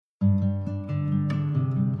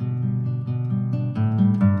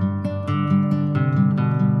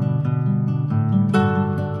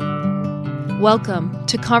Welcome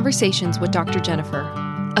to Conversations with Dr. Jennifer,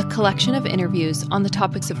 a collection of interviews on the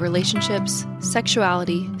topics of relationships,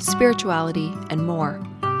 sexuality, spirituality, and more,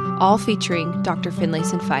 all featuring Dr.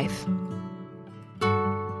 Finlayson Fife.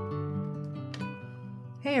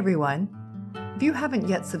 Hey everyone. If you haven't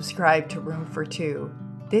yet subscribed to Room for Two,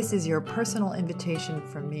 this is your personal invitation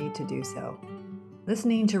from me to do so.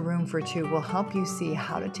 Listening to Room for Two will help you see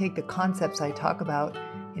how to take the concepts I talk about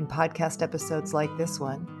in podcast episodes like this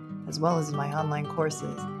one, as well as my online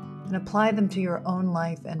courses, and apply them to your own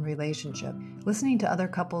life and relationship. Listening to other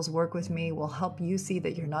couples work with me will help you see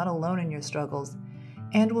that you're not alone in your struggles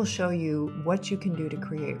and will show you what you can do to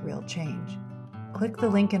create real change. Click the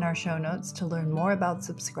link in our show notes to learn more about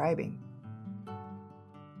subscribing.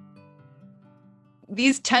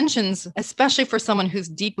 These tensions, especially for someone who's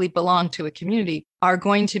deeply belonged to a community, are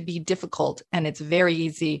going to be difficult. And it's very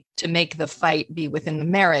easy to make the fight be within the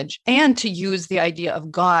marriage and to use the idea of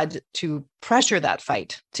God to pressure that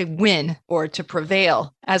fight, to win or to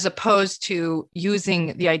prevail, as opposed to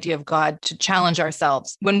using the idea of God to challenge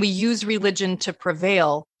ourselves. When we use religion to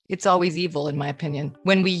prevail, it's always evil, in my opinion.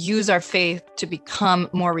 When we use our faith to become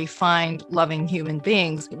more refined, loving human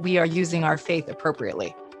beings, we are using our faith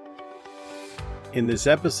appropriately. In this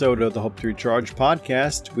episode of the Hope to Recharge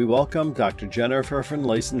podcast, we welcome Dr. Jennifer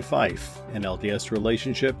Finlayson Fife, an LDS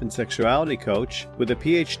relationship and sexuality coach with a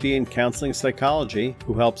PhD in counseling psychology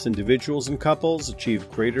who helps individuals and couples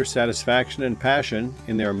achieve greater satisfaction and passion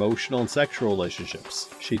in their emotional and sexual relationships.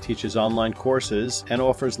 She teaches online courses and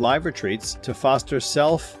offers live retreats to foster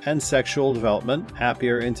self and sexual development,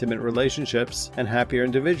 happier intimate relationships, and happier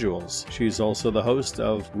individuals. She's also the host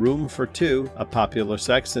of Room for Two, a popular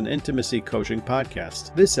sex and intimacy coaching podcast.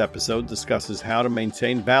 This episode discusses how to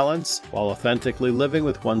maintain balance while authentically living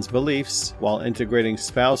with one's beliefs, while integrating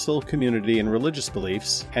spousal, community, and religious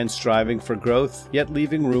beliefs, and striving for growth, yet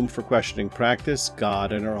leaving room for questioning practice,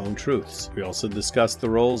 God, and our own truths. We also discuss the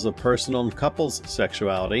roles of personal and couples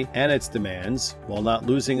sexuality and its demands, while not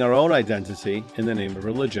losing our own identity in the name of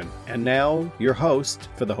religion. And now, your host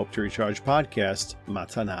for the Hope to Recharge podcast,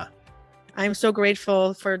 Matana. I'm so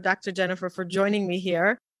grateful for Dr. Jennifer for joining me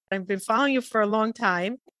here. I've been following you for a long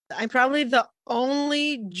time. I'm probably the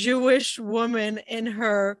only Jewish woman in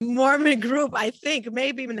her Mormon group, I think.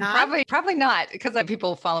 Maybe not. Probably not, because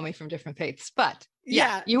people follow me from different faiths. But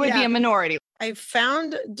yeah, you would be a minority. I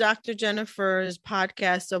found Dr. Jennifer's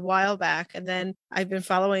podcast a while back, and then I've been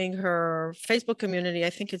following her Facebook community. I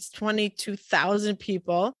think it's 22,000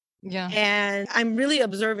 people. Yeah. And I'm really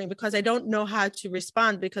observing because I don't know how to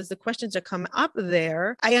respond because the questions that come up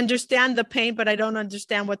there, I understand the pain, but I don't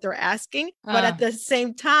understand what they're asking. But at the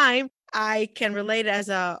same time, I can relate as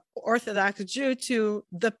a Orthodox Jew to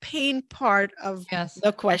the pain part of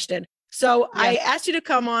the question. So I asked you to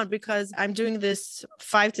come on because I'm doing this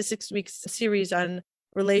 5 to 6 weeks series on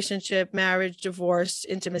relationship, marriage, divorce,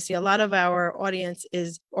 intimacy. A lot of our audience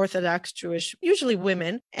is Orthodox Jewish, usually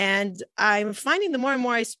women. And I'm finding the more and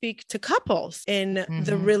more I speak to couples in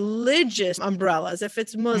the religious umbrellas, if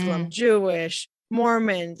it's Muslim, Jewish,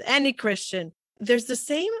 Mormons, any Christian, there's the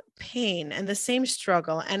same pain and the same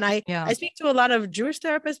struggle. And I speak to a lot of Jewish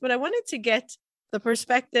therapists, but I wanted to get the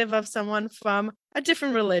perspective of someone from a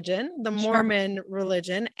different religion, the Mormon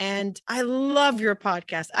religion. And I love your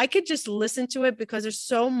podcast. I could just listen to it because there's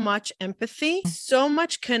so much empathy, so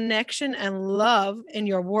much connection and love in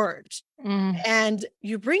your words. And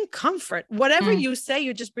you bring comfort. Whatever you say,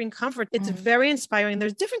 you just bring comfort. It's very inspiring.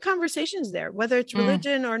 There's different conversations there, whether it's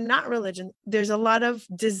religion or not religion. There's a lot of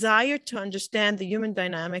desire to understand the human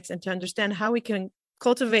dynamics and to understand how we can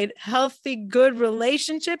cultivate healthy, good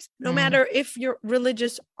relationships, no matter if you're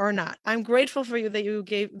religious or not. I'm grateful for you that you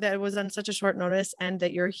gave that was on such a short notice and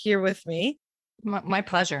that you're here with me. My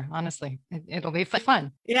pleasure, honestly. It'll be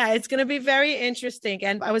fun. Yeah, it's going to be very interesting.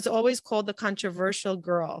 And I was always called the controversial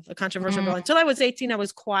girl. Until I was 18, I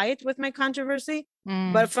was quiet with my controversy.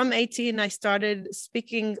 But from 18, I started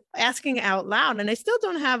speaking, asking out loud, and I still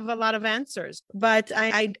don't have a lot of answers. But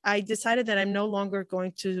I decided that I'm no longer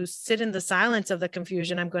going to sit in the silence of the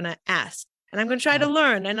confusion. I'm going to ask. And I'm going to try to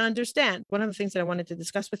learn and understand. One of the things that I wanted to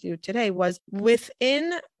discuss with you today was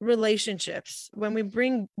within relationships, when we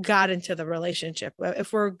bring God into the relationship,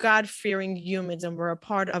 if we're God-fearing humans and we're a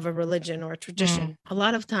part of a religion or a tradition, a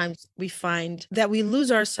lot of times we find that we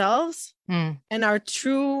lose ourselves and our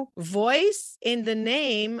true voice in the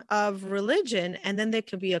name of religion. And then there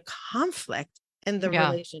could be a conflict in the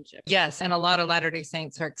relationship. Yes. And a lot of Latter-day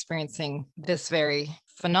Saints are experiencing this very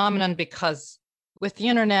phenomenon because with the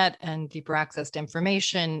internet and deeper access to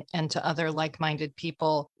information and to other like-minded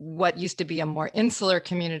people, what used to be a more insular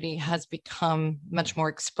community has become much more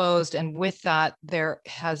exposed. And with that, there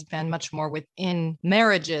has been much more within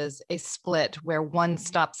marriages, a split where one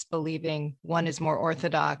stops believing one is more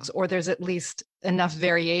orthodox, or there's at least enough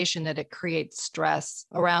variation that it creates stress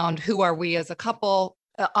around who are we as a couple.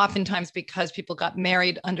 Oftentimes because people got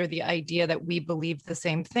married under the idea that we believe the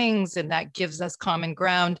same things, and that gives us common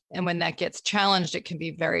ground. And when that gets challenged, it can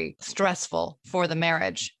be very stressful for the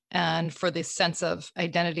marriage and for the sense of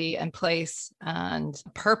identity and place and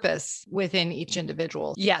purpose within each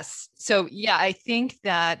individual. Yes. So yeah, I think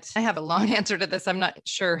that I have a long answer to this. I'm not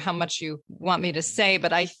sure how much you want me to say,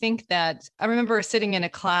 but I think that I remember sitting in a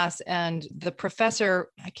class and the professor,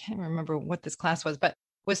 I can't remember what this class was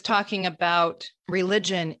talking about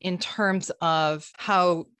religion in terms of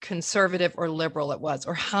how conservative or liberal it was,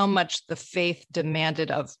 or how much the faith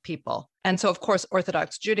demanded of people. And so, of course,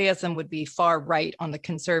 Orthodox Judaism would be far right on the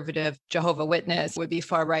conservative, Jehovah's Witness would be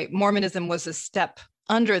far right. Mormonism was a step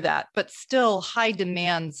under that, but still high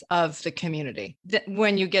demands of the community.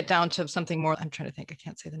 When you get down to something more, I'm trying to think, I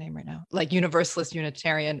can't say the name right now, like Universalist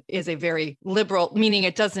Unitarian is a very liberal, meaning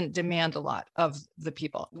it doesn't demand a lot of the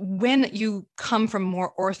people. When you come from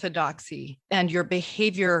more orthodoxy and your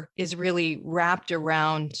behavior is really wrapped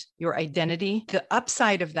around your identity, the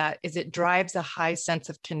upside of that is it drives a high sense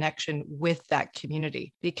of connection with that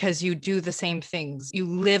community because you do the same things. You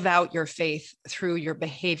live out your faith through your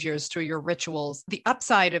behaviors, through your rituals. The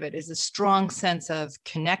upside of it is a strong sense of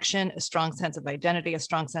connection, a strong sense of identity, a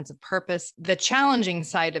strong sense of purpose. The challenging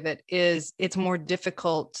side of it is it's more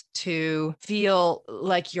difficult to feel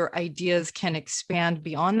like your ideas can expand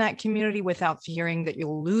beyond that community without fearing that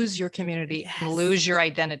you'll lose your community, and lose your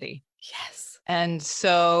identity. Yes. And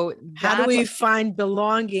so how do we find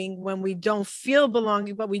belonging when we don't feel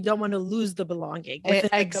belonging, but we don't want to lose the belonging?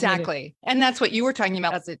 Exactly. And that's what you were talking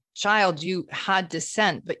about. As a child, you had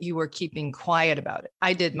dissent, but you were keeping quiet about it.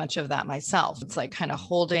 I did much of that myself. It's like kind of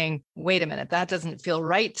holding, wait a minute, that doesn't feel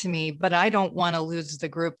right to me, but I don't want to lose the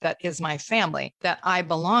group that is my family, that I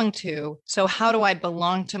belong to. So how do I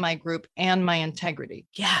belong to my group and my integrity?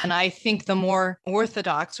 Yeah. And I think the more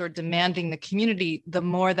orthodox or demanding the community, the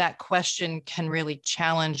more that question can really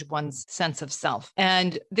challenge one's sense of self.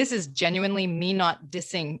 And this is genuinely me not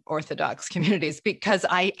dissing Orthodox communities, because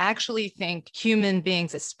I actually think human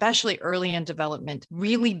beings, especially early in development,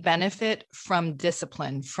 really benefit from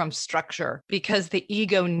discipline, from structure, because the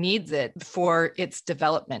ego needs it for its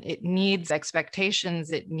development. It needs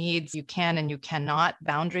expectations. It needs you can and you cannot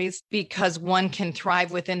boundaries, because one can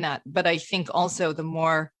thrive within that. But I think also the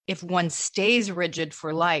more, if one stays rigid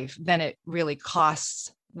for life, then it really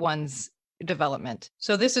costs one's development.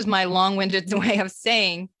 So this is my long-winded way of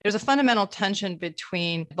saying there's a fundamental tension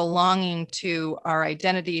between belonging to our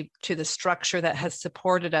identity, to the structure that has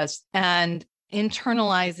supported us, and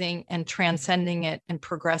internalizing and transcending it and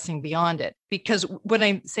progressing beyond it. Because when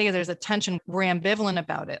I say there's a tension, we're ambivalent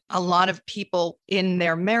about it. A lot of people in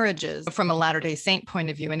their marriages, from a Latter-day Saint point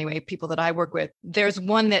of view anyway, people that I work with, there's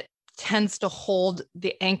one that tends to hold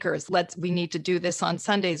the anchors. We need to do this on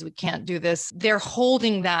Sundays. We can't do this. They're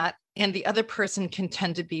holding that. And the other person can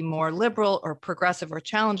tend to be more liberal or progressive or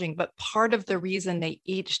challenging. But part of the reason they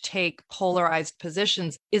each take polarized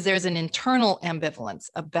positions is there's an internal ambivalence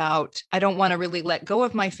about, I don't want to really let go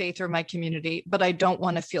of my faith or my community, but I don't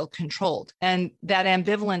want to feel controlled. And that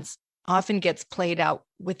ambivalence often gets played out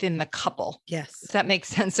within the couple. Yes. Does that make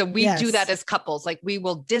sense? So we do that as couples. Like we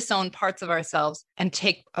will disown parts of ourselves and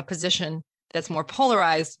take a position that's more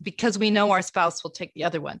polarized because we know our spouse will take the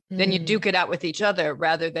other one. Then you duke it out with each other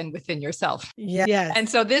rather than within yourself. Yes. And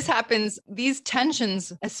so this happens, these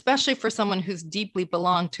tensions, especially for someone who's deeply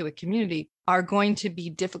belonged to a community, are going to be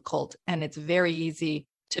difficult. And it's very easy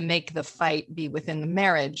to make the fight be within the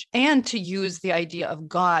marriage and to use the idea of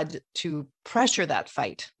God to pressure that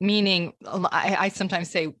fight. Meaning, I sometimes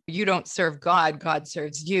say, you don't serve God, God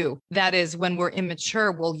serves you. That is, when we're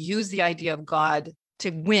immature, we'll use the idea of God to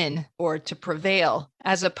win or to prevail,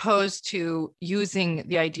 as opposed to using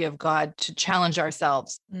the idea of God to challenge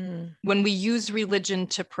ourselves. When we use religion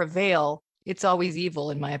to prevail, it's always evil,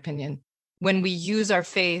 in my opinion. When we use our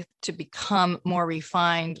faith to become more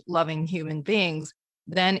refined, loving human beings,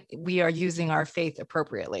 then we are using our faith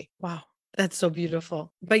appropriately. Wow. That's so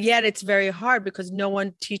beautiful. But yet it's very hard because no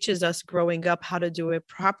one teaches us growing up how to do it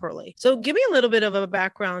properly. So give me a little bit of a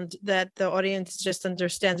background that the audience just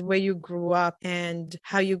understands where you grew up and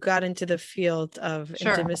how you got into the field of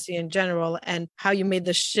intimacy in general and how you made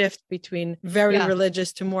the shift between very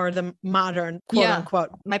religious to more the modern, quote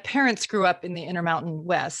unquote. My parents grew up in the Intermountain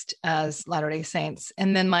West as Latter-day Saints.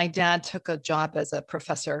 And then my dad took a job as a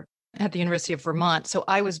professor at the University of Vermont. So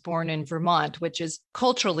I was born in Vermont, which is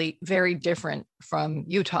culturally very different from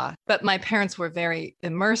Utah. But my parents were very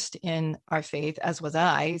immersed in our faith, as was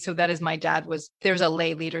I. So that is, my dad there's a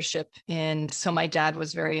lay leadership so my dad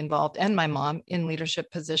was very involved, and my mom, in leadership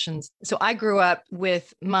positions. So I grew up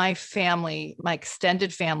with my family, my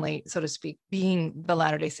extended family, so to speak, being the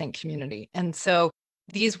Latter-day Saint community. And so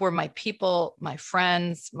these were my people, my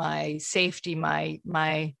friends, my safety,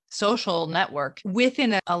 my social network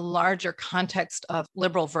within a larger context of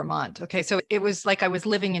liberal Vermont. Okay. So it was like I was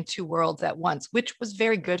living in two worlds at once, which was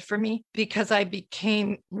very good for me because I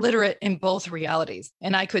became literate in both realities.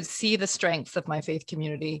 And I could see the strengths of my faith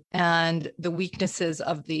community and the weaknesses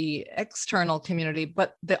of the external community.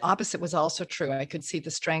 But the opposite was also true. I could see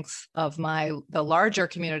the strengths of the larger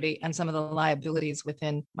community and some of the liabilities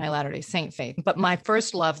within my Latter-day Saint faith. But my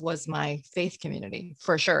first love was my faith community,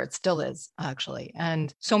 for sure. It still is, actually.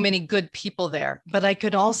 And so many good people there, but I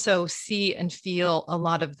could also see and feel a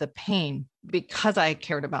lot of the pain because I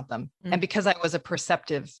cared about them. And because I was a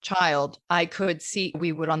perceptive child, I could see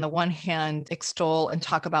we would, on the one hand, extol and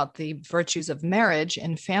talk about the virtues of marriage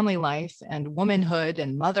and family life and womanhood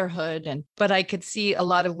and motherhood. But I could see a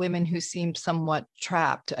lot of women who seemed somewhat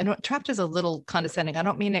trapped. Trapped is a little condescending. I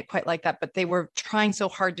don't mean it quite like that, but they were trying so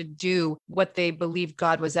hard to do what they believed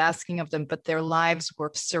God was asking of them, but their lives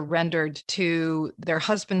were surrendered to their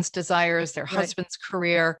husband's desires, their husband's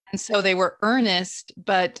career. And so they were earnest,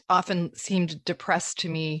 but often seemed depressed to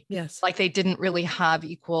me. Yes. Like they didn't really have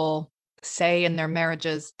equal say in their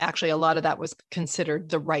marriages. Actually, a lot of that was considered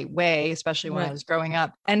the right way, especially when I was growing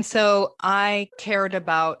up. And so I cared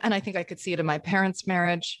about, and I think I could see it in my parents'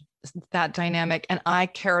 marriage, that dynamic. And I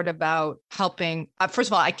cared about helping. First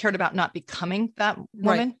of all, I cared about not becoming that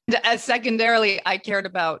woman. As secondarily, I cared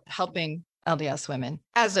about helping LDS women.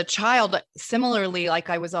 As a child, similarly, like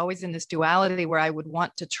I was always in this duality where I would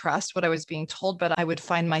want to trust what I was being told, but I would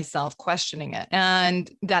find myself questioning it. And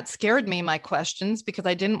that scared me, my questions, because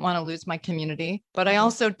I didn't want to lose my community, but I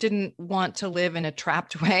also didn't want to live in a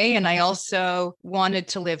trapped way. And I also wanted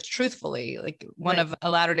to live truthfully. Like one of a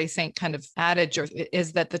Latter-day Saint kind of adage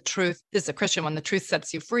is that the truth is a Christian one, the truth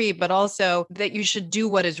sets you free, but also that you should do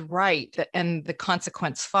what is right and the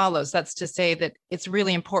consequence follows. That's to say that it's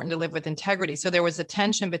really important to live with integrity. So there was a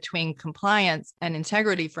tension between compliance and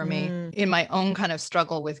integrity for me in my own kind of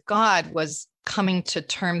struggle with God, was coming to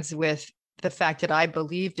terms with the fact that I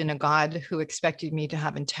believed in a God who expected me to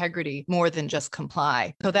have integrity more than just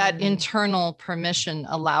comply. So that internal permission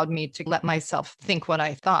allowed me to let myself think what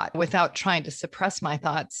I thought without trying to suppress my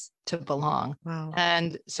thoughts to belong. Wow.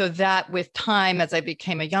 And so that with time, as I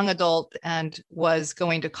became a young adult and was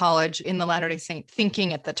going to college, in the Latter-day Saint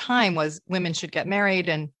thinking at the time was women should get married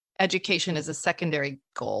and education is a secondary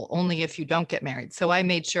goal, only if you don't get married. So I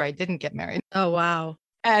made sure I didn't get married. Oh, wow.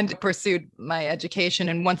 And pursued my education.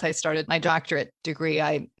 And once I started my doctorate degree,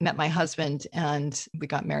 I met my husband and we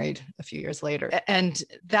got married a few years later. And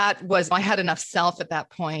that was, I had enough self at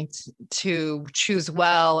that point to choose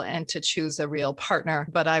well and to choose a real partner.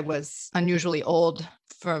 But I was unusually old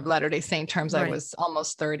for Latter-day Saint terms. I was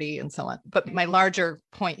almost 30 and so on. But my larger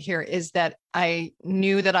point here is that I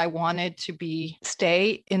knew that I wanted to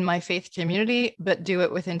stay in my faith community, but do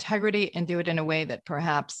it with integrity and do it in a way that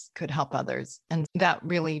perhaps could help others. And that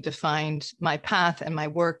really defined my path and my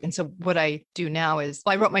work. And so what I do now is,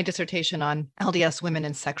 I wrote my dissertation on LDS women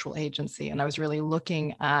and sexual agency. And I was really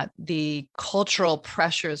looking at the cultural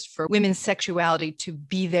pressures for women's sexuality to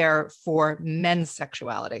be there for men's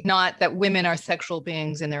sexuality, not that women are sexual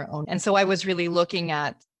beings in their own. And so I was really looking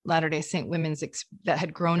at Latter-day Saint women's that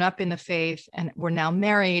had grown up in the faith and were now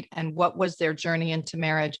married, and what was their journey into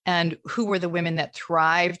marriage, and who were the women that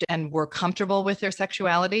thrived and were comfortable with their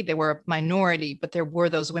sexuality. They were a minority, but there were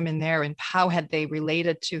those women there, and how had they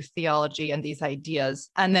related to theology and these ideas?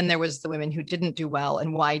 And then there was the women who didn't do well,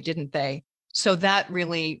 and why didn't they? So that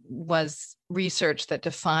really was research that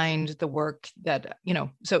defined the work that,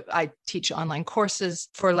 so I teach online courses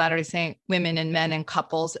for Latter-day Saint women and men and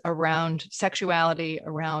couples around sexuality,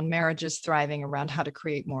 around marriages thriving, around how to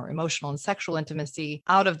create more emotional and sexual intimacy,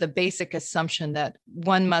 out of the basic assumption that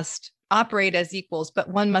one must operate as equals, but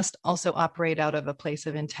one must also operate out of a place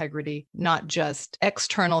of integrity, not just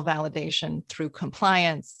external validation through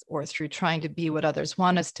compliance or through trying to be what others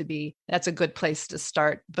want us to be. That's a good place to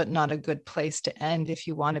start, but not a good place to end if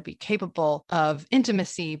you want to be capable of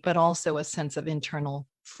intimacy, but also a sense of internal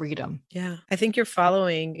freedom. Yeah. I think your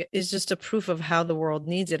following is just a proof of how the world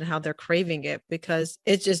needs it and how they're craving it, because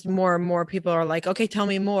it's just more and more people are like, okay, tell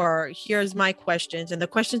me more. Here's my questions. And the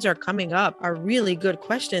questions are coming up are really good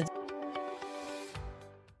questions.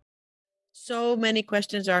 So many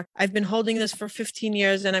questions are, I've been holding this for 15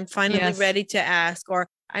 years and I'm finally ready to ask, or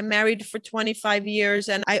I'm married for 25 years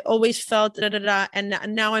and I always felt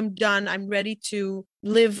and now I'm done. I'm ready to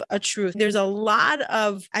live a truth. There's a lot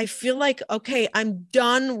of, I feel like, okay, I'm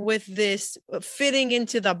done with this fitting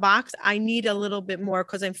into the box. I need a little bit more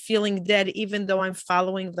because I'm feeling dead, even though I'm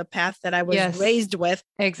following the path that I was raised with.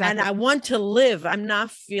 Exactly. And I want to live. I'm not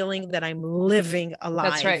feeling that I'm living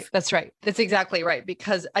alive. That's right. That's right. That's exactly right.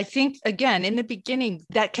 Because I think, again, in the beginning,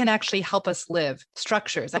 that can actually help us live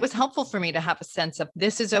structures. It was helpful for me to have a sense of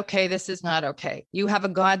this is okay. This is not okay. You have a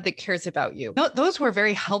God that cares about you. Those were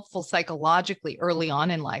very helpful psychologically early on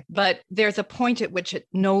in life, but there's a point at which it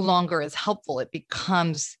no longer is helpful. It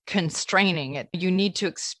becomes constraining. You need to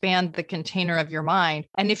expand the container of your mind.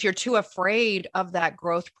 And if you're too afraid of that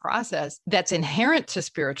growth process that's inherent to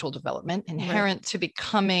spiritual development, inherent to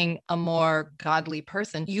becoming a more godly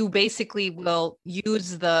person, you basically will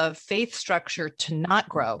use the faith structure to not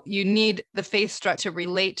grow. You need the faith structure to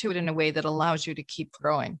relate to it in a way that allows you to keep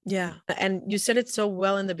growing. Yeah. And you said it so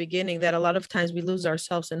well in the beginning that a lot of times we lose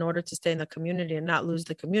ourselves in order to stay in the community and not lose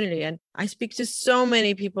the community. And I speak to so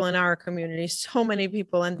many people in our community, so many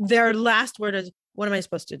people, and their last word is, what am I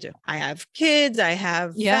supposed to do? I have kids, I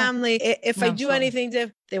have family. If I do anything,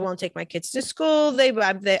 they won't take my kids to school. We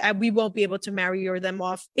won't be able to marry them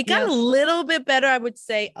off. It got a little bit better, I would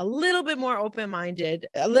say, a little bit more open-minded,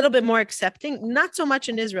 a little bit more accepting, not so much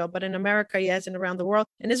in Israel, but in America, yes, and around the world.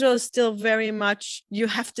 In Israel is still very much, you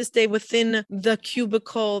have to stay within the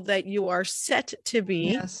cubicle that you are set to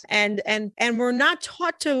be. Yes. And we're not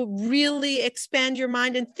taught to really expand your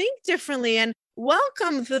mind and think differently and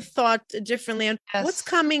welcome the thought differently and what's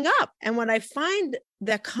coming up. And what I find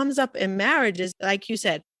that comes up in marriage is, like you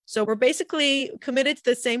said, so we're basically committed to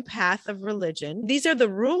the same path of religion. These are the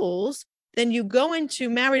rules. Then you go into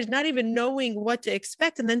marriage not even knowing what to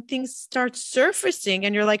expect. And then things start surfacing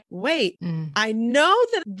and you're like, wait, I know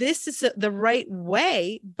that this is the right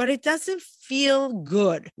way, but it doesn't feel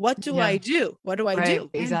good. What do I do? What do I do?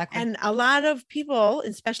 Exactly. And a lot of people,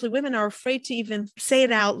 especially women, are afraid to even say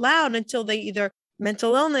it out loud until they either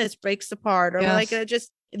mental illness breaks apart or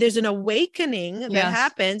there's an awakening that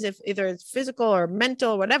happens, if either it's physical or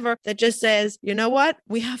mental or whatever, that just says, you know what,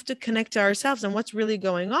 we have to connect to ourselves and what's really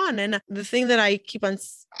going on. And the thing that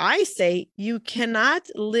I say, you cannot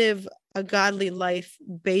live a godly life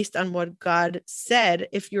based on what God said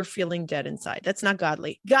if you're feeling dead inside. That's not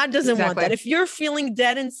godly. God doesn't want that. If you're feeling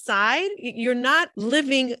dead inside, you're not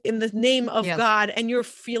living in the name of God and you're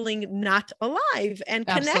feeling not alive and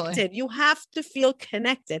connected. You have to feel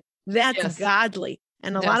connected. That's godly.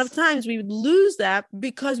 And a lot of times we lose that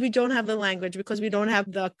because we don't have the language, because we don't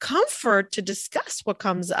have the comfort to discuss what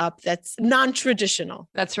comes up that's non-traditional.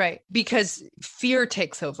 That's right. Because fear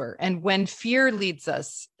takes over. And when fear leads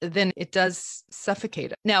us, then it does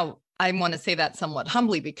suffocate. Now, I want to say that somewhat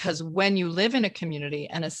humbly, because when you live in a community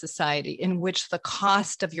and a society in which the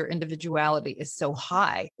cost of your individuality is so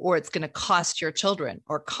high, or it's going to cost your children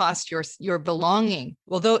or cost your belonging,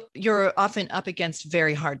 well, though you're often up against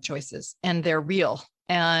very hard choices and they're real.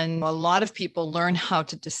 And a lot of people learn how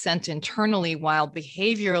to dissent internally while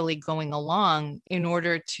behaviorally going along in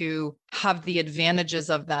order to have the advantages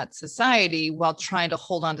of that society while trying to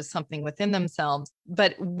hold on to something within themselves.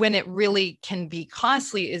 But when it really can be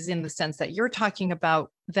costly is in the sense that you're talking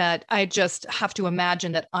about, that I just have to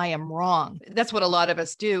imagine that I am wrong. That's what a lot of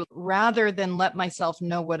us do. Rather than let myself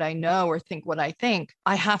know what I know or think what I think,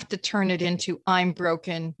 I have to turn it into I'm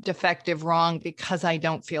broken, defective, wrong because I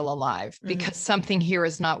don't feel alive, because something here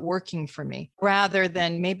is not working for me. Rather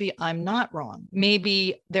than maybe I'm not wrong.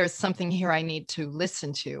 Maybe there's something here I need to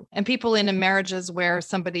listen to. And people in marriages where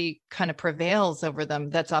somebody kind of prevails over them,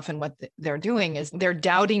 that's often what they're doing, is they're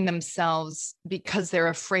doubting themselves because they're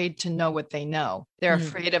afraid to know what they know. They're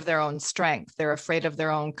afraid of their own strength. They're afraid of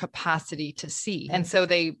their own capacity to see. And so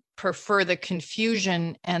they prefer the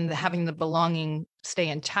confusion and having the belonging stay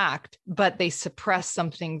intact, but they suppress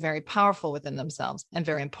something very powerful within themselves and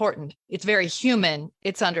very important. It's very human.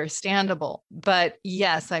 It's understandable. But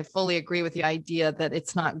yes, I fully agree with the idea that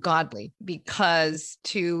it's not godly, because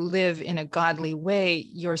to live in a godly way,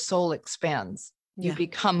 your soul expands. You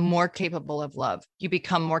become more capable of love. You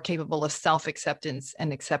become more capable of self-acceptance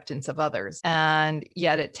and acceptance of others. And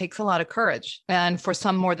yet it takes a lot of courage. And for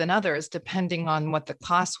some more than others, depending on what the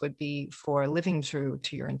cost would be for living true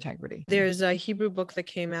to your integrity. There's a Hebrew book that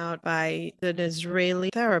came out by an Israeli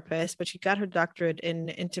therapist, but she got her doctorate in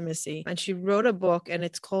intimacy. And she wrote a book, and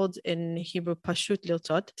it's called in Hebrew, Pashut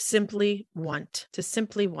Lirtzot, simply want, to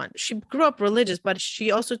simply want. She grew up religious, but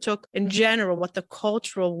she also took in general what the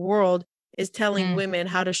cultural world is telling women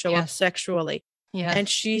how to show up sexually. Yes. And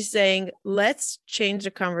she's saying, let's change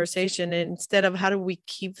the conversation. And instead of how do we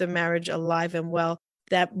keep the marriage alive and well,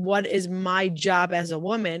 that what is my job as a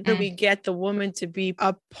woman? How do we get the woman to be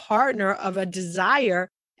a partner of a desire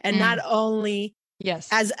and not only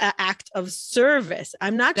as an act of service?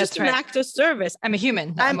 I'm not just an act of service. I'm a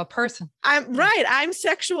human. I'm a person. I'm right. I'm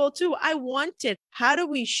sexual too. I want it. How do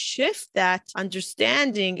we shift that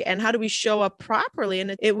understanding and how do we show up properly?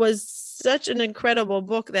 And it was such an incredible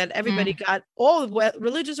book that everybody got, all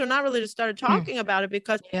religious or not religious, started talking about it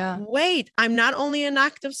because, wait, I'm not only an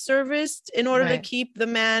act of service in order to keep the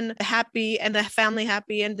man happy and the family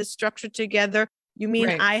happy and the structure together. You mean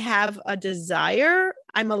I have a desire?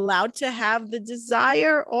 I'm allowed to have the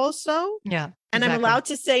desire also? Yeah. And I'm allowed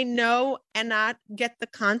to say no and not get the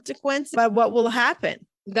consequence. But what will happen?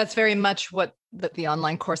 That's very much what the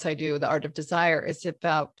online course I do, The Art of Desire, is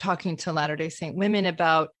about talking to Latter-day Saint women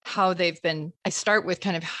about how they've been. I start with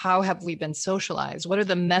kind of how have we been socialized? What are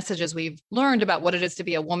the messages we've learned about what it is to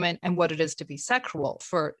be a woman and what it is to be sexual?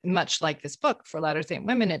 For much like this book, for Latter-day Saint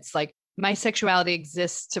women, it's like my sexuality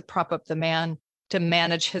exists to prop up the man, to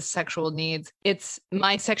manage his sexual needs. It's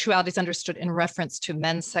my sexuality is understood in reference to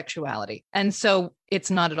men's sexuality. And so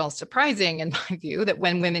it's not at all surprising, in my view, that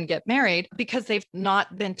when women get married, because they've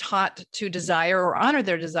not been taught to desire or honor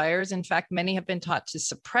their desires, in fact, many have been taught to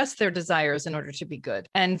suppress their desires in order to be good.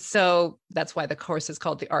 And so that's why the course is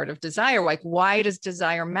called The Art of Desire. Like, why does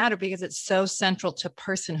desire matter? Because it's so central to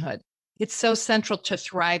personhood. It's so central to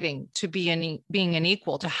thriving, to being an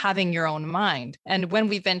equal, to having your own mind. And when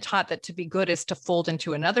we've been taught that to be good is to fold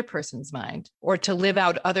into another person's mind or to live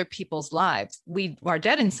out other people's lives, we are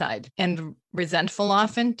dead inside and resentful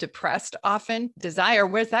often, depressed often. Desire,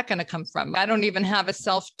 where's that going to come from? I don't even have a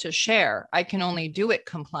self to share. I can only do it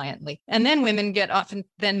compliantly. And then women get often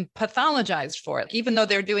then pathologized for it. Even though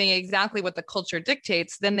they're doing exactly what the culture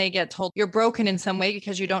dictates, then they get told you're broken in some way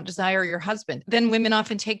because you don't desire your husband. Then women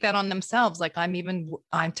often take that on themselves. Like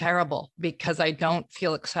I'm terrible because I don't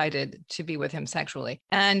feel excited to be with him sexually.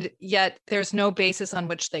 And yet there's no basis on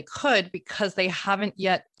which they could because they haven't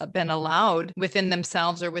yet been allowed within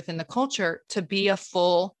themselves or within the culture to be a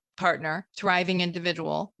full partner, thriving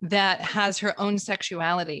individual that has her own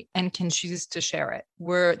sexuality and can choose to share it.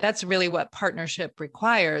 That's really what partnership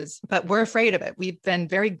requires, but we're afraid of it. We've been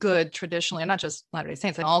very good traditionally, and not just Latter-day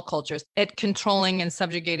Saints, in all cultures, at controlling and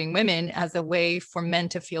subjugating women as a way for men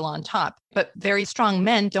to feel on top. But very strong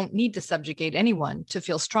men don't need to subjugate anyone to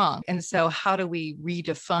feel strong. And so how do we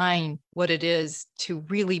redefine what it is to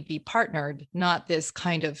really be partnered, not this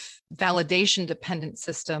kind of validation dependent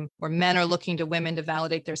system where men are looking to women to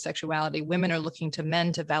validate their sexuality, women are looking to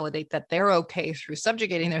men to validate that they're okay through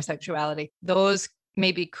subjugating their sexuality. Those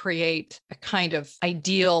maybe create a kind of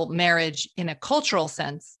ideal marriage in a cultural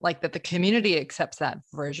sense, like that the community accepts that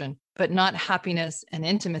version, but not happiness and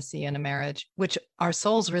intimacy in a marriage, which our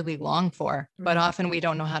souls really long for, but often we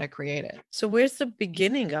don't know how to create it. So where's the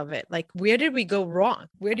beginning of it? Like, where did we go wrong?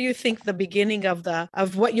 Where do you think the beginning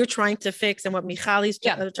of what you're trying to fix and what Michali's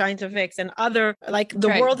trying to fix and other, like the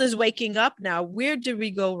world is waking up now. Where did we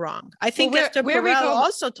go wrong? I think Esther Perel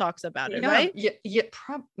also talks about it, right?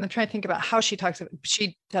 I'm trying to think about how she talks about,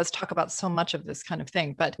 she does talk about so much of this kind of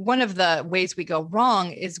thing, but one of the ways we go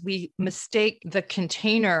wrong is we mistake the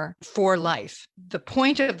container for life. The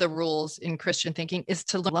point of the rules in Christian thinking is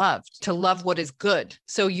to love what is good.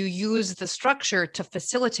 So you use the structure to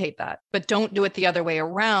facilitate that, but don't do it the other way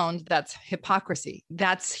around. That's hypocrisy.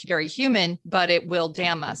 That's very human, but it will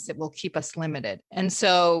damn us. It will keep us limited. And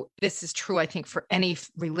so this is true, I think, for any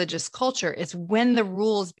religious culture, is when the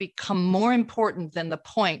rules become more important than the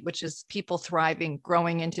point, which is people thriving,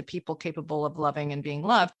 growing into people capable of loving and being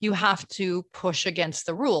loved, you have to push against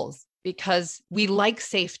the rules. Because we like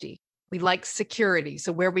safety, we like security.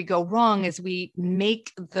 So where we go wrong is we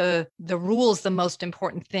make the rules the most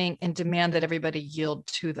important thing and demand that everybody yield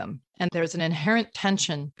to them. And there's an inherent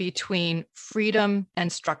tension between freedom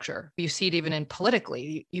and structure. You see it even in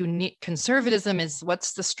politically. You need conservatism is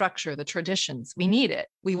what's the structure, the traditions. We need it.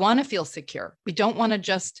 We want to feel secure. We don't want to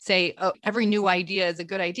just say, oh, every new idea is a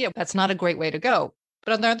good idea. That's not a great way to go.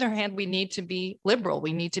 But on the other hand, we need to be liberal.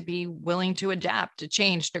 We need to be willing to adapt, to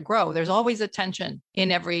change, to grow. There's always a tension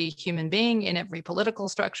in every human being, in every political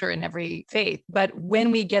structure, in every faith. But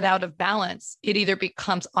when we get out of balance, it either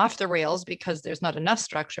becomes off the rails because there's not enough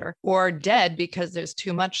structure, or dead because there's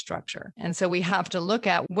too much structure. And so we have to look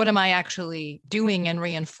at, what am I actually doing and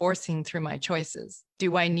reinforcing through my choices?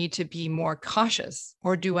 Do I need to be more cautious,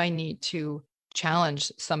 or do I need to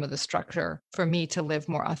challenge some of the structure for me to live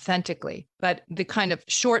more authentically? But the kind of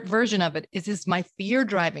short version of it is my fear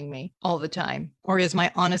driving me all the time? Or is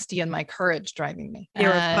my honesty and my courage driving me?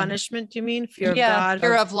 Fear of punishment, you mean? Fear of God?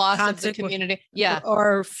 Fear of loss of the community. Yeah.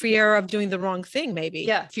 Or fear of doing the wrong thing, maybe.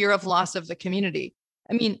 Yeah. Fear of loss of the community.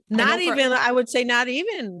 I mean, I would say not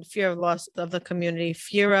even fear of loss of the community,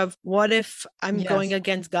 fear of what if I'm going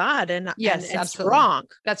against God and it's absolutely wrong.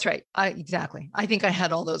 That's right. Exactly. I think I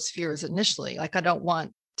had all those fears initially. Like, I don't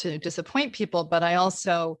want to disappoint people, but I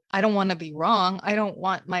don't want to be wrong. I don't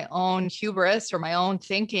want my own hubris or my own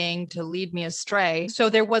thinking to lead me astray. So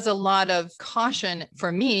there was a lot of caution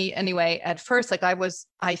for me anyway, at first. Like,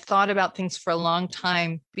 I thought about things for a long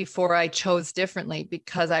time before I chose differently,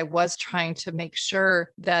 because I was trying to make sure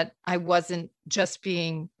that I wasn't just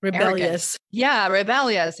being rebellious. Arrogant. Yeah,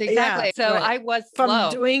 rebellious. Exactly. Yeah, so right. I was from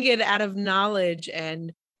doing it out of knowledge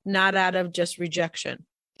and not out of just rejection.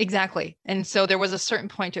 Exactly. And so there was a certain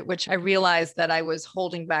point at which I realized that I was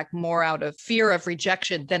holding back more out of fear of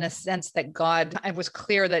rejection than a sense that I was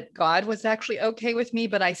clear that God was actually okay with me,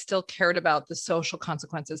 but I still cared about the social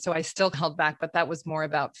consequences. So I still held back, but that was more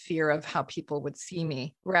about fear of how people would see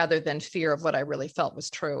me rather than fear of what I really felt was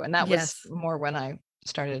true. And that was more when I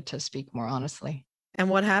started to speak more honestly. And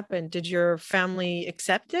what happened? Did your family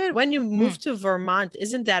accept it? When you moved to Vermont,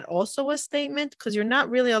 isn't that also a statement? Because you're not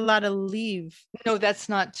really allowed to leave. No, that's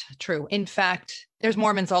not true. In fact, there's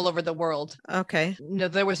Mormons all over the world. Okay. No,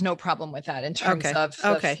 there was no problem with that in terms of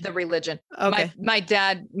the religion. Okay. My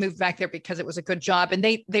dad moved back there because it was a good job, and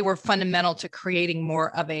they were fundamental to creating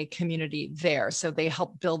more of a community there. So they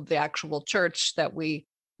helped build the actual church that we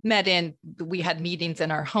met in. We had meetings in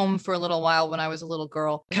our home for a little while when I was a little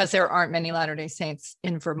girl, because there aren't many Latter-day Saints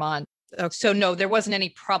in Vermont. Okay. So no, there wasn't any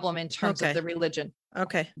problem in terms of the religion.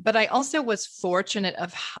 Okay. But I also was fortunate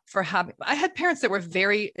I had parents that were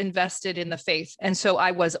very invested in the faith. And so I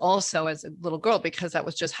was also, as a little girl, because that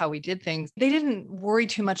was just how we did things, they didn't worry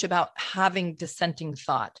too much about having dissenting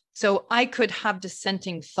thought. So I could have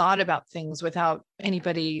dissenting thought about things without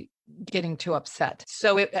anybody getting too upset.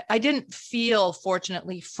 So I didn't feel,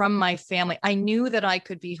 fortunately, from my family. I knew that I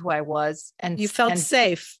could be who I was, and you felt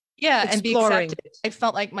safe. Yeah. Exploring. And be accepted. I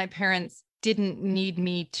felt like my parents didn't need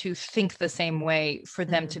me to think the same way for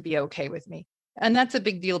them to be okay with me. And that's a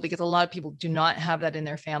big deal, because a lot of people do not have that in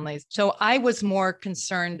their families. So I was more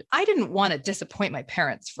concerned. I didn't want to disappoint my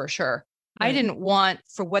parents, for sure. Right. I didn't want,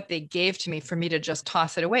 for what they gave to me, for me to just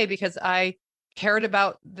toss it away, because I cared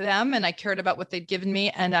about them and I cared about what they'd given me.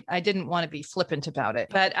 And I didn't want to be flippant about it,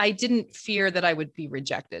 but I didn't fear that I would be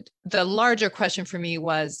rejected. The larger question for me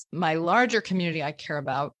was my larger community I care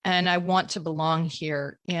about, and I want to belong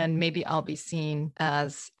here, and maybe I'll be seen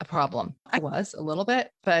as a problem. I was a little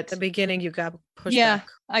bit, but at the beginning you got pushback. Yeah,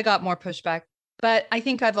 I got more pushback. But I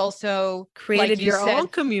think I've also created your own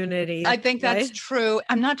community. I think that's true.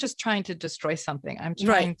 I'm not just trying to destroy something. I'm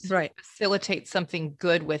trying to facilitate something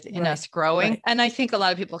good within us growing. Right. And I think a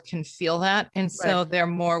lot of people can feel that. And so they're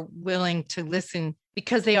more willing to listen,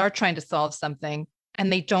 because they are trying to solve something,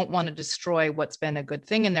 and they don't want to destroy what's been a good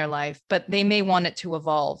thing in their life, but they may want it to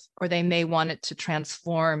evolve, or they may want it to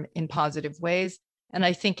transform in positive ways. And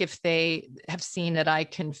I think if they have seen that I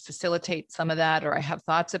can facilitate some of that, or I have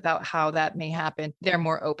thoughts about how that may happen, they're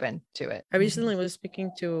more open to it. I recently was speaking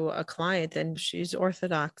to a client, and she's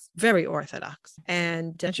Orthodox, very Orthodox.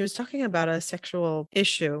 And she was talking about a sexual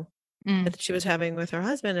issue that she was having with her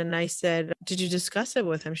husband. And I said, did you discuss it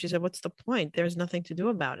with him? She said, what's the point? There's nothing to do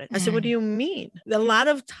about it. I said, what do you mean? A lot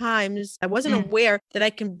of times I wasn't aware that I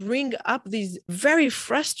can bring up these very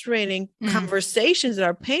frustrating conversations that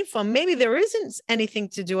are painful. Maybe there isn't anything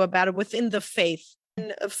to do about it within the faith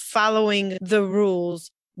and following the rules.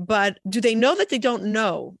 But do they know that they don't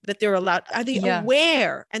know that they're allowed? Are they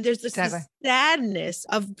aware? And there's this sadness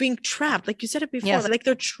of being trapped. Like you said it before, like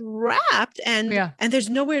they're trapped and there's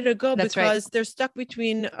nowhere to go. That's because they're stuck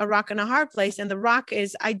between a rock and a hard place. And the rock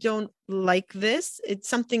is, I don't like this.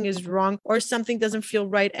 Something is wrong, or something doesn't feel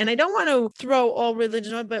right. And I don't want to throw all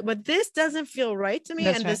religion on, but this doesn't feel right to me.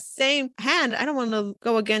 And the same hand, I don't want to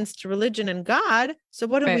go against religion and God. So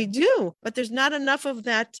what do we do? But there's not enough of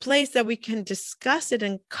that place that we can discuss it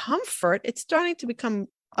and comfort. It's starting to become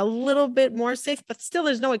a little bit more safe, but still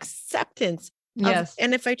there's no acceptance Yes.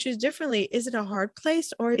 And if I choose differently, is it a hard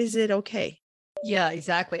place or is it okay? Yeah,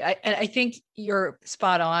 exactly. I think you're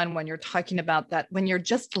spot on when you're talking about that, when you're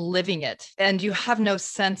just living it and you have no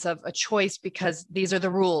sense of a choice because these are the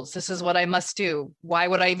rules. This is what I must do. Why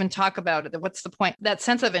would I even talk about it? What's the point? That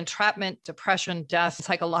sense of entrapment, depression, death,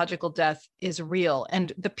 psychological death is real.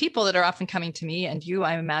 And the people that are often coming to me and you,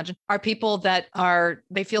 I imagine, are people that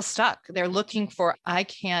they feel stuck. They're looking for, I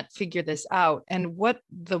can't figure this out. And what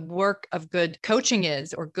the work of good coaching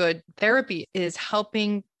is, or good therapy, is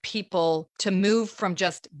helping people to move from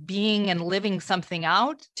just being and living something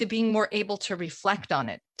out to being more able to reflect on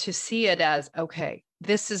it, to see it as, okay,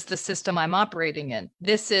 this is the system I'm operating in.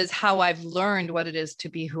 This is how I've learned what it is to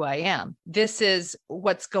be who I am. This is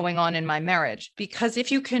what's going on in my marriage. Because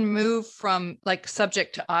if you can move from like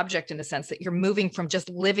subject to object, in a sense that you're moving from just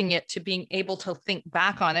living it to being able to think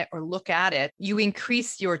back on it or look at it, you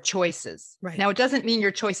increase your choices. Right. Now, it doesn't mean your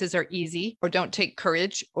choices are easy or don't take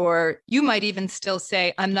courage, or you might even still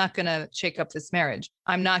say, I'm not going to shake up this marriage.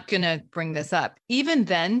 I'm not going to bring this up. Even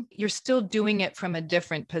then, you're still doing it from a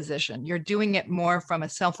different position. You're doing it more from a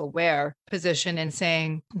self-aware position and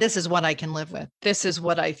saying, this is what I can live with. This is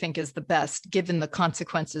what I think is the best, given the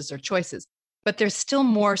consequences or choices. But there's still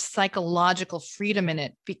more psychological freedom in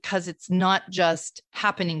it because it's not just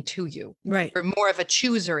happening to you. Right. You're more of a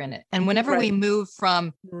chooser in it. And whenever we move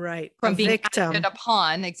from being victim, acted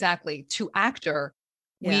upon, exactly, to actor,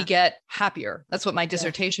 we get happier. That's what my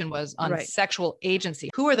dissertation was on, sexual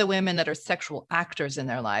agency. Who are the women that are sexual actors in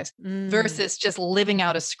their lives versus just living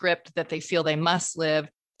out a script that they feel they must live,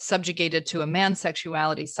 subjugated to a man's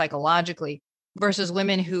sexuality psychologically, versus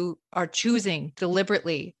women who are choosing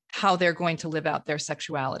deliberately how they're going to live out their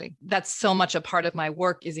sexuality. That's so much a part of my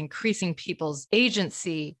work, is increasing people's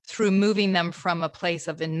agency through moving them from a place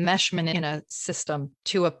of enmeshment in a system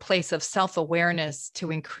to a place of self-awareness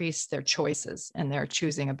to increase their choices and their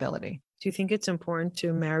choosing ability. Do you think it's important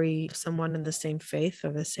to marry someone in the same faith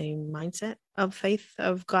or the same mindset of faith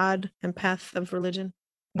of God and path of religion?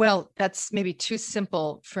 Well, that's maybe too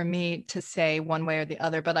simple for me to say one way or the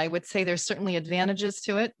other, but I would say there's certainly advantages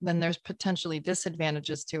to it. Then there's potentially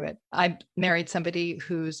disadvantages to it. I married somebody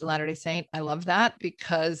who's a Latter-day Saint. I love that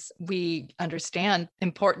because we understand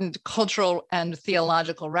important cultural and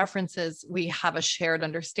theological references. We have a shared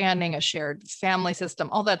understanding, a shared family system.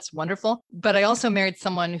 All that's wonderful. But I also married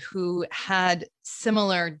someone who had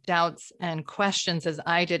similar doubts and questions as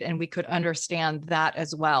I did, and we could understand that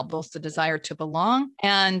as well, both the desire to belong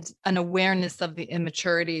and an awareness of the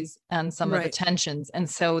immaturities and some of the tensions. And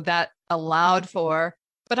so that allowed for,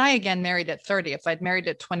 but I again married at 30. If I'd married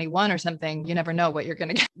at 21 or something, you never know what you're going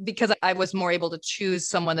to get, because I was more able to choose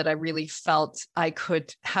someone that I really felt I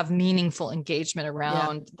could have meaningful engagement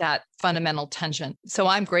around that fundamental tension. So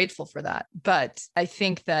I'm grateful for that. But I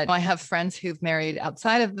think that I have friends who've married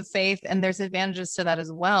outside of the faith, and there's advantages to that as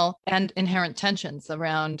well, and inherent tensions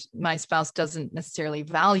around my spouse doesn't necessarily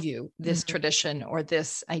value this tradition or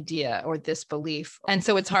this idea or this belief. And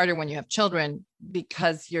so it's harder when you have children,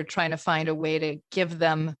 because you're trying to find a way to give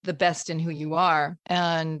them the best in who you are.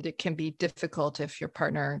 And it can be difficult if your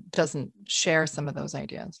partner doesn't share some of those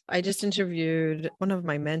ideas. I just interviewed one of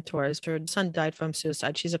my mentors. Her son died from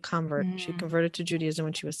suicide. She's a convert. She converted to Judaism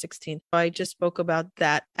when she was 16. I just spoke about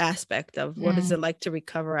that aspect of what is it like to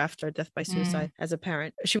recover after death by suicide as a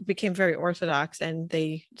parent. She became very Orthodox, and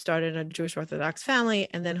they started a Jewish Orthodox family.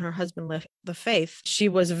 And then her husband left the faith. She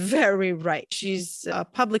was very right. She's a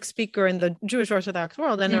public speaker in the Jewish Orthodox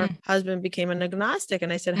world, and her husband became an agnostic.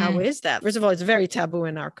 And I said, how is that? First of all, it's very taboo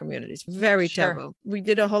in our communities, very taboo. We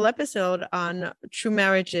did a whole episode on true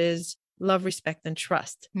marriages, love, respect, and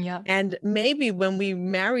trust. Yeah. And maybe when we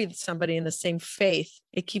marry somebody in the same faith,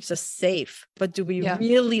 it keeps us safe. But do we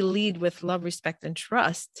really lead with love, respect, and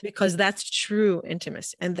trust? Because that's true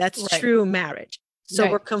intimacy, and that's true marriage. So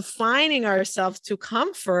we're confining ourselves to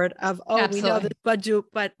comfort of, we know that,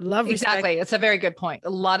 but love, respect. Exactly. It's a very good point. A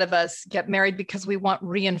lot of us get married because we want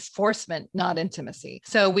reinforcement, not intimacy.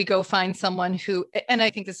 So we go find someone who, and I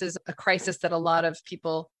think this is a crisis that a lot of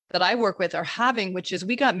people that I work with are having, which is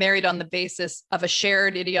we got married on the basis of a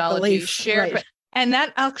shared ideology, and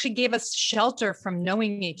that actually gave us shelter from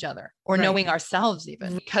knowing each other or knowing ourselves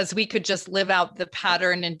even, because we could just live out the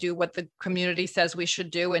pattern and do what the community says we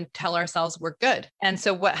should do and tell ourselves we're good. And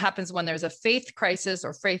so what happens when there's a faith crisis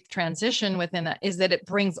or faith transition within that is that it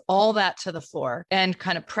brings all that to the fore and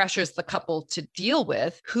kind of pressures the couple to deal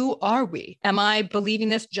with, who are we? Am I believing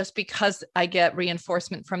this just because I get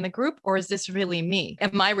reinforcement from the group, or is this really me?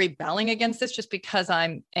 Am I rebelling against this just because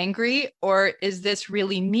I'm angry, or is this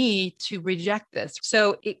really me to reject this?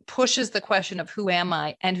 So it pushes the question of who am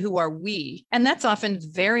I and who are we. And that's often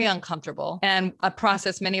very uncomfortable and a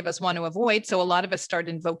process many of us want to avoid. So a lot of us start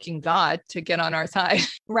invoking God to get on our side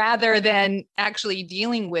rather than actually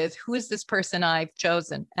dealing with who is this person I've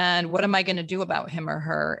chosen and what am I going to do about him or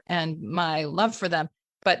her and my love for them.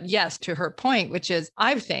 But yes, to her point, which is,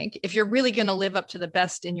 I think if you're really going to live up to the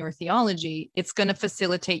best in your theology, it's going to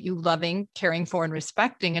facilitate you loving, caring for, and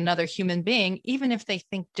respecting another human being, even if they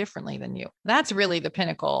think differently than you. That's really the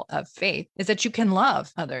pinnacle of faith, is that you can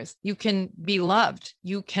love others. You can be loved.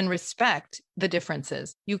 You can respect the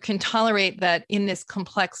differences. You can tolerate that in this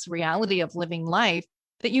complex reality of living life,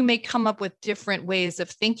 that you may come up with different ways of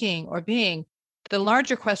thinking or being. The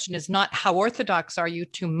larger question is not how orthodox are you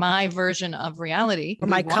to my version of reality, or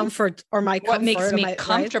my comfort, or my what comfort, makes me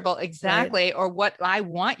comfortable, right? exactly, Right. or what I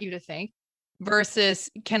want you to think, versus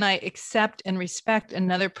can I accept and respect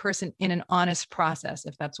another person in an honest process,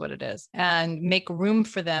 if that's what it is, and make room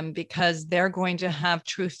for them because they're going to have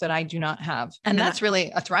truth that I do not have. And that's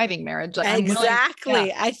really a thriving marriage. Like,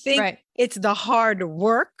 Exactly. I think it's the hard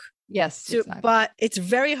work. Yes, exactly. But it's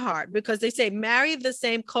very hard because they say marry the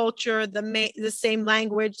same culture, the same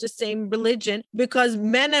language, the same religion, because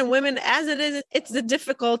men and women, as it is,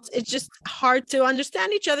 it's just hard to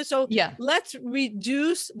understand each other. So let's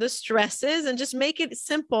reduce the stresses and just make it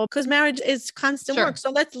simple, because marriage is constant work. So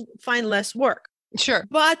let's find less work. Sure.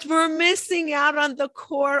 But we're missing out on the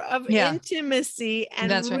core of intimacy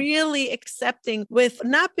and really accepting with,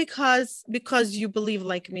 not because you believe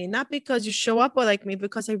like me, not because you show up like me,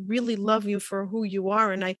 because I really love you for who you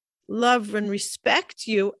are. And I love and respect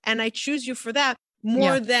you. And I choose you for that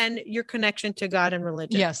more than your connection to God and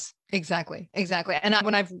religion. Yes, exactly. Exactly. And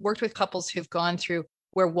when I've worked with couples who've gone through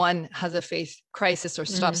where one has a faith crisis or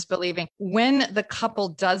stops believing, when the couple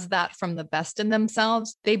does that from the best in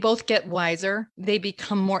themselves, they both get wiser. They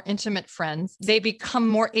become more intimate friends. They become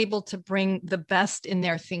more able to bring the best in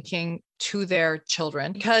their thinking to their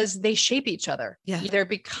children because they shape each other. Yeah. There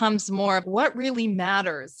becomes more of what really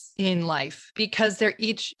matters in life, because they're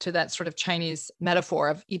each, to that sort of Chinese metaphor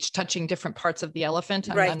of each touching different parts of the elephant.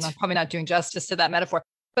 I'm probably not doing justice to that metaphor.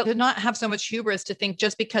 But to not have so much hubris to think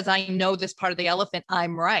just because I know this part of the elephant,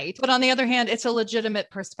 I'm right. But on the other hand, it's a legitimate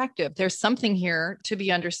perspective. There's something here to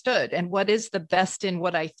be understood. And what is the best in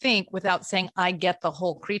what I think without saying I get the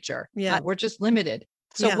whole creature? Yeah. We're just limited.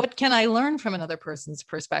 So what can I learn from another person's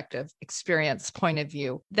perspective, experience, point of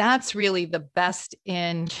view? That's really the best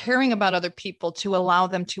in caring about other people, to allow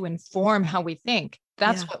them to inform how we think.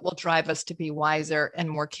 That's what will drive us to be wiser and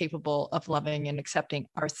more capable of loving and accepting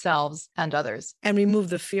ourselves and others. And remove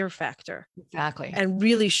the fear factor. Exactly. And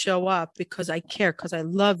really show up because I care, because I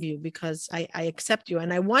love you, because I accept you.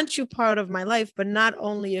 And I want you part of my life, but not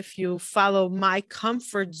only if you follow my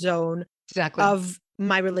comfort zone of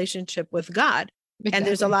my relationship with God. Exactly. And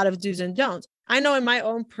there's a lot of do's and don'ts. I know in my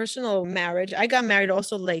own personal marriage, I got married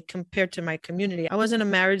also late compared to my community. I wasn't a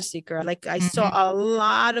marriage seeker. Like I saw a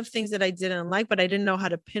lot of things that I didn't like, but I didn't know how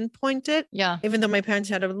to pinpoint it. Yeah. Even though my parents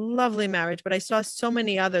had a lovely marriage, but I saw so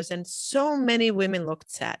many others, and so many women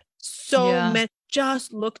looked sad. Many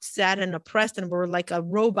just looked sad and oppressed and were like a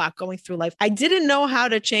robot going through life. I didn't know how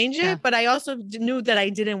to change it, but I also knew that I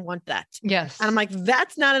didn't want that. Yes. And I'm like,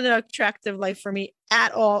 that's not an attractive life for me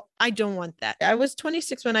at all. I don't want that. I was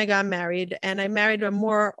 26 when I got married, and I married a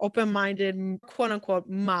more open-minded, quote unquote,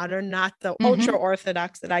 modern, not the ultra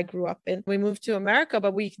orthodox that I grew up in. We moved to America,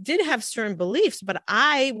 but we did have certain beliefs, but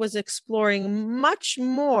I was exploring much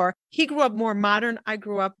more. He grew up more modern. I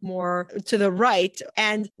grew up more to the right,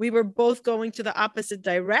 and we were both going to the opposite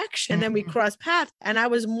direction. And then we crossed paths, and I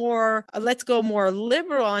was more, let's go more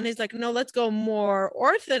liberal. And he's like, no, let's go more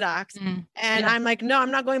orthodox. And I'm like, no,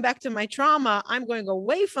 I'm not going back to my trauma. I'm going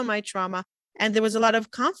away from my trauma. And there was a lot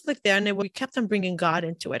of conflict there, and we kept on bringing God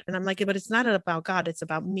into it. And I'm like, but it's not about God. It's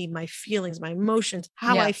about me, my feelings, my emotions,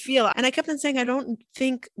 how I feel. And I kept on saying, I don't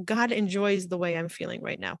think God enjoys the way I'm feeling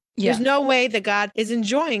right now. There's no way that God is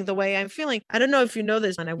enjoying the way I'm feeling. I don't know if you know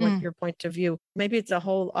this, and I want your point of view. Maybe it's a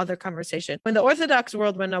whole other conversation. In the Orthodox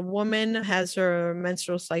world, when a woman has her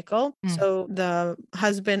menstrual cycle, so the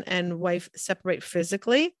husband and wife separate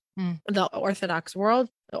physically, the Orthodox world,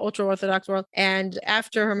 the ultra Orthodox world. And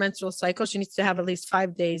after her menstrual cycle, she needs to have at least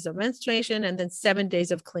 5 days of menstruation and then 7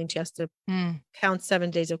 days of clean. She has to count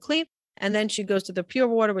 7 days of clean. And then she goes to the pure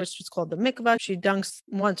water, which is called the mikvah. She dunks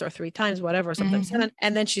once or 3 times, whatever, sometimes 7.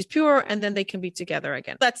 And then she's pure, and then they can be together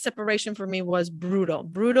again. That separation for me was brutal.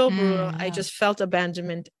 I just felt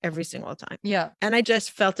abandonment every single time. Yeah. And I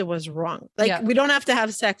just felt it was wrong. Like, we don't have to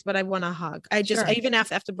have sex, but I want a hug. Even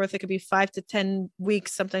after birth, it could be 5 to 10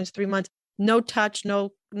 weeks, sometimes 3 months. No touch,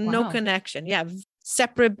 no connection. Yeah.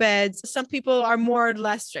 Separate beds. Some people are more or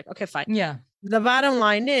less strict. Okay, fine. Yeah. The bottom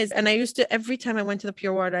line is, and I used to, every time I went to the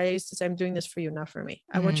Pure Water, I used to say, I'm doing this for you, not for me.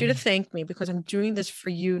 I want you to thank me because I'm doing this for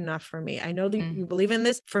you, not for me. I know that you believe in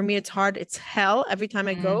this. For me, it's hard. It's hell every time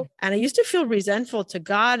I go. And I used to feel resentful to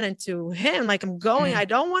God and to him. Like I'm going, I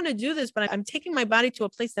don't want to do this, but I'm taking my body to a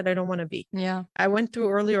place that I don't want to be. Yeah. I went through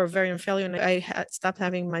earlier ovarian failure and I had stopped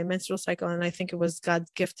having my menstrual cycle. And I think it was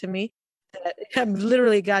God's gift to me.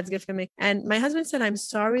 Literally God's gift to me. And my husband said, I'm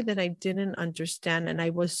sorry that I didn't understand. And I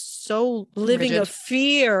was so living a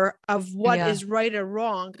fear of what is right or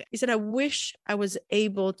wrong. He said, I wish I was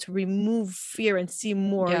able to remove fear and see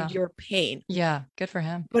more your pain. Yeah. Good for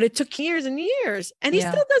him. But it took years and years. And he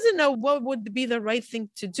still doesn't know what would be the right thing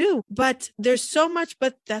to do. But there's so much,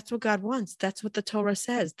 but that's what God wants. That's what the Torah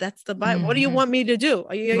says. That's the Bible. What do you want me to do?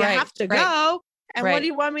 You have to go. And what do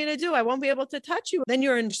you want me to do? I won't be able to touch you. Then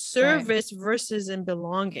you're in service versus in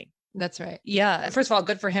belonging. That's right. Yeah. First of all,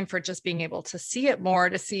 good for him for just being able to see it more,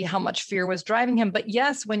 to see how much fear was driving him. But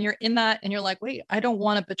yes, when you're in that and you're like, wait, I don't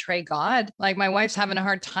want to betray God. Like my wife's having a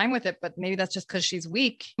hard time with it, but maybe that's just because she's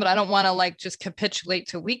weak, but I don't want to like just capitulate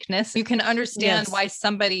to weakness. You can understand why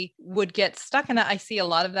somebody would get stuck in that. I see a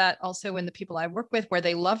lot of that also in the people I work with where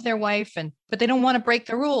they love their wife but they don't want to break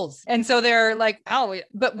the rules. And so they're like, oh,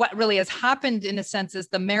 but what really has happened in a sense is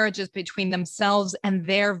the marriages between themselves and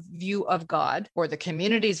their view of God or the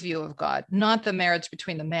community's view of God, not the marriage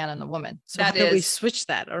between the man and the woman. So how do we switch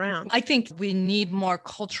that around? I think we need more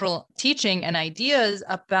cultural teaching and ideas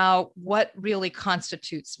about what really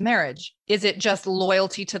constitutes marriage. Is it just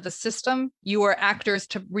loyalty to the system? You are actors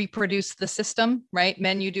to reproduce the system, right?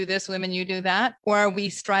 Men, you do this, women, you do that. Or are we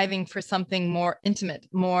striving for something more intimate,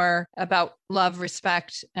 more about love,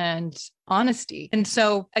 respect, and honesty? And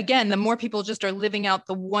so again, the more people just are living out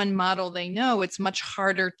the one model they know, it's much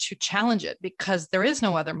harder to challenge it because there is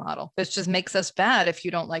no other model. This just makes us bad if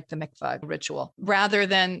you don't like the mikvah ritual, rather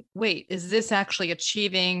than, wait, is this actually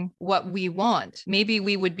achieving what we want? Maybe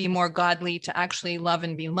we would be more godly to actually love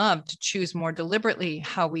and be loved, to choose more deliberately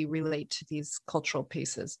how we relate to these cultural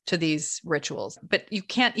pieces, to these rituals. But you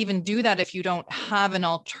can't even do that if you don't have an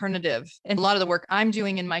alternative. And a lot of the work I'm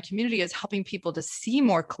doing in my community is helping people to see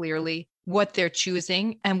more clearly what they're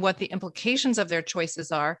choosing and what the implications of their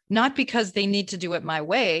choices are, not because they need to do it my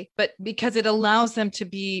way, but because it allows them to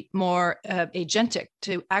be more agentic,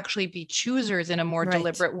 to actually be choosers in a more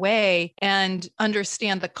deliberate way and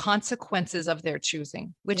understand the consequences of their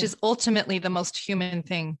choosing, which is ultimately the most human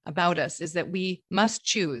thing about us, is that we must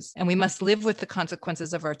choose and we must live with the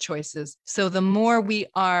consequences of our choices. So the more we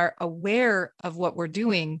are aware of what we're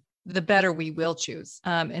doing, the better we will choose.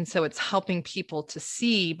 And so it's helping people to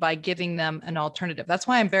see by giving them an alternative. That's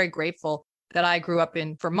why I'm very grateful that I grew up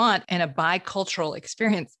in Vermont in a bicultural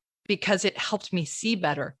experience, because it helped me see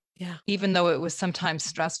better. Yeah. Even though it was sometimes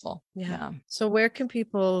stressful. Yeah. So where can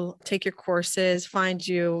people take your courses, find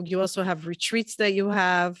you? You also have retreats that you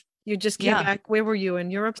have. You just came back. Where were you?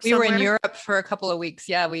 In Europe? We were in Europe for a couple of weeks.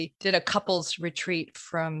 Yeah. We did a couples retreat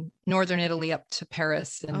from Northern Italy up to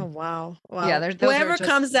Paris. And, oh, wow. Yeah. Whoever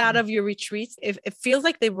comes out of your retreats, it feels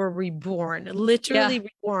like they were reborn, literally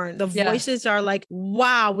reborn. The voices are like,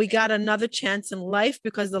 wow, we got another chance in life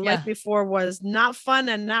because the life before was not fun.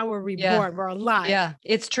 And now we're reborn. We're alive. Yeah,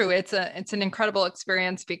 it's true. It's an incredible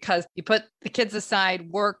experience because you put the kids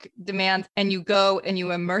aside, work demands, and you go and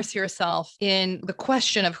you immerse yourself in the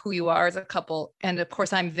question of who you are as a couple. And of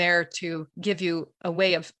course, I'm there to give you a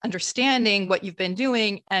way of understanding what you've been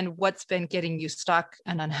doing and what's been getting you stuck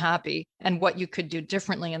and unhappy and what you could do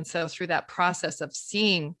differently. And so through that process of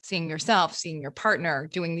seeing yourself, seeing your partner,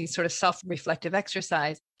 doing these sort of self-reflective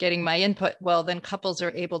exercise, getting my input, well, then couples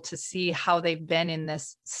are able to see how they've been in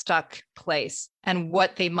this stuck place and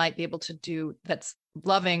what they might be able to do that's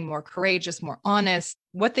loving, more courageous, more honest,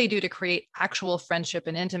 what they do to create actual friendship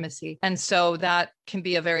and intimacy. And so that can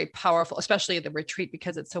be a very powerful, especially the retreat,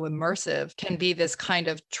 because it's so immersive, can be this kind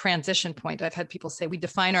of transition point. I've had people say we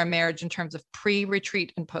define our marriage in terms of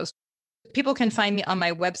pre-retreat and post. People can find me on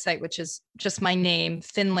my website, which is just my name,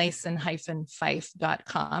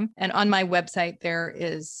 finlayson-fife.com. And on my website, there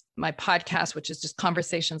is my podcast, which is just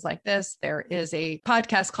conversations like this. There is a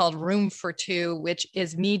podcast called Room for Two, which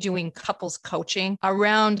is me doing couples coaching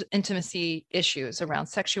around intimacy issues, around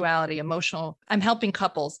sexuality, emotional. I'm helping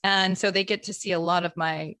couples. And so they get to see a lot of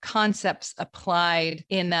my concepts applied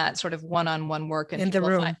in that sort of one-on-one work. And in the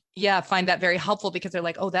room. find that very helpful because they're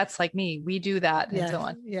like, oh, that's like me. We do that and so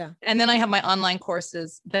on. Yeah. And then I have my online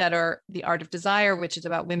courses that are The Art of Desire, which is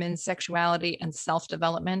about women's sexuality and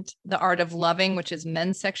self-development, The Art of Loving, which is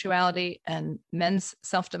men's sexuality and men's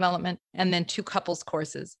self-development, and then 2 couples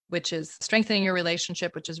courses, which is Strengthening Your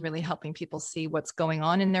Relationship, which is really helping people see what's going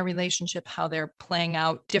on in their relationship, how they're playing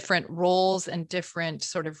out different roles and different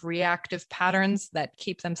sort of reactive patterns that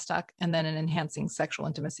keep them stuck, and then an Enhancing Sexual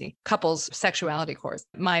Intimacy couples sexuality course.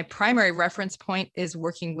 My primary reference point is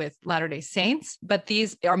working with Latter-day Saints, but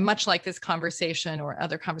these are much like this conversation or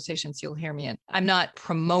other conversations you'll hear me in. I'm not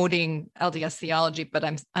promoting LDS theology, but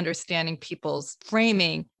I'm understanding people's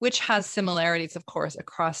framing, which has similarities, of course,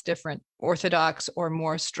 across different Orthodox or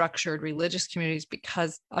more structured religious communities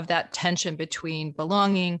because of that tension between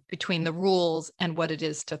belonging, between the rules and what it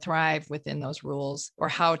is to thrive within those rules, or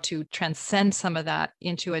how to transcend some of that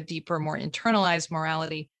into a deeper, more internalized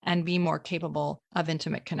morality and be more capable of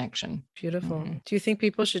intimate connection. Beautiful. Mm-hmm. Do you think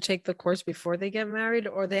people should take the course before they get married,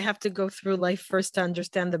 or they have to go through life first to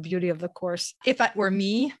understand the beauty of the course? If it were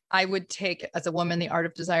me, I would take, as a woman, the Art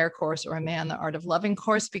of Desire course, or a man, the Art of Loving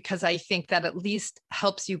course, because I think that at least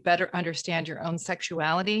helps you better understand your own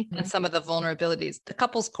sexuality and some of the vulnerabilities. The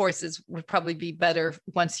couples courses would probably be better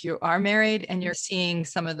once you are married and you're seeing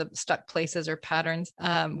some of the stuck places or patterns.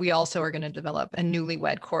 We also are going to develop a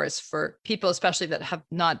newlywed course for people, especially that have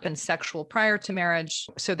not been sexual prior to marriage,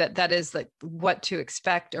 so that is like what to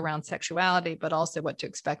expect around sexuality, but also what to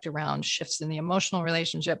expect around shifts in the emotional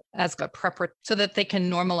relationship as a prepper, so that they can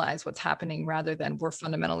normalize what's happening rather than we're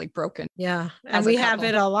fundamentally broken. Yeah. And we have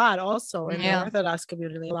it a lot also in the Orthodox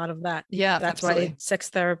community, a lot of that. Yeah. That's absolutely why sex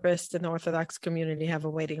therapists in the Orthodox community have a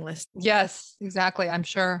waiting list. Yes, exactly. I'm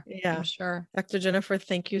sure. Yeah. I'm sure. Dr. Jennifer,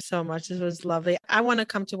 thank you so much. This was lovely. I want to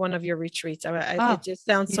come to one of your retreats. It just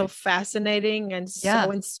sounds so fascinating and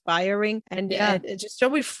so inspiring and it's just so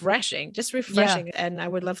refreshing, And I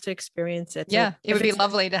would love to experience it. Yeah. So it would be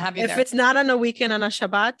lovely to have you there. If it's not on a weekend on a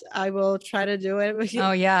Shabbat, I will try to do it with you.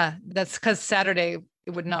 Oh yeah. That's because Saturday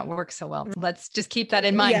it would not work so well. Let's just keep that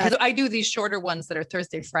in mind, because I do these shorter ones that are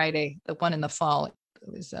Thursday, Friday. The one in the fall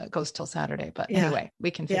goes till Saturday. But anyway,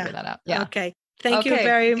 we can figure that out. Yeah. Okay. Thank you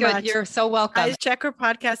very much. You're so welcome. I check her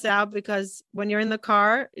podcast out because when you're in the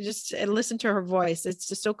car, just listen to her voice. It's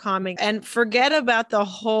just so calming. And forget about the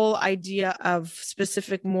whole idea of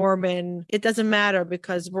specific Mormon. It doesn't matter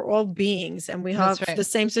because we're all beings and we have the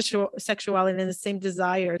same sexuality and the same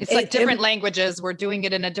desire. It's like different languages. We're doing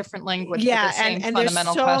it in a different language. Yeah. And there's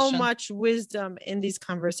so much wisdom in these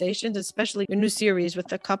conversations, especially your new series with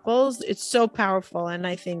the couples. It's so powerful. And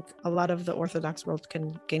I think a lot of the Orthodox world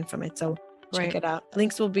can gain from it. So check it out.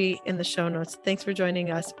 Links will be in the show notes. Thanks for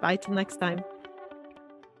joining us. Bye till next time.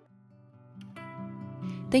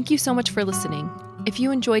 Thank you so much for listening. If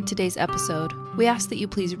you enjoyed today's episode, we ask that you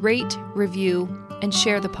please rate, review, and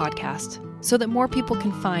share the podcast so that more people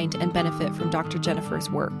can find and benefit from Dr. Jennifer's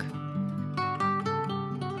work.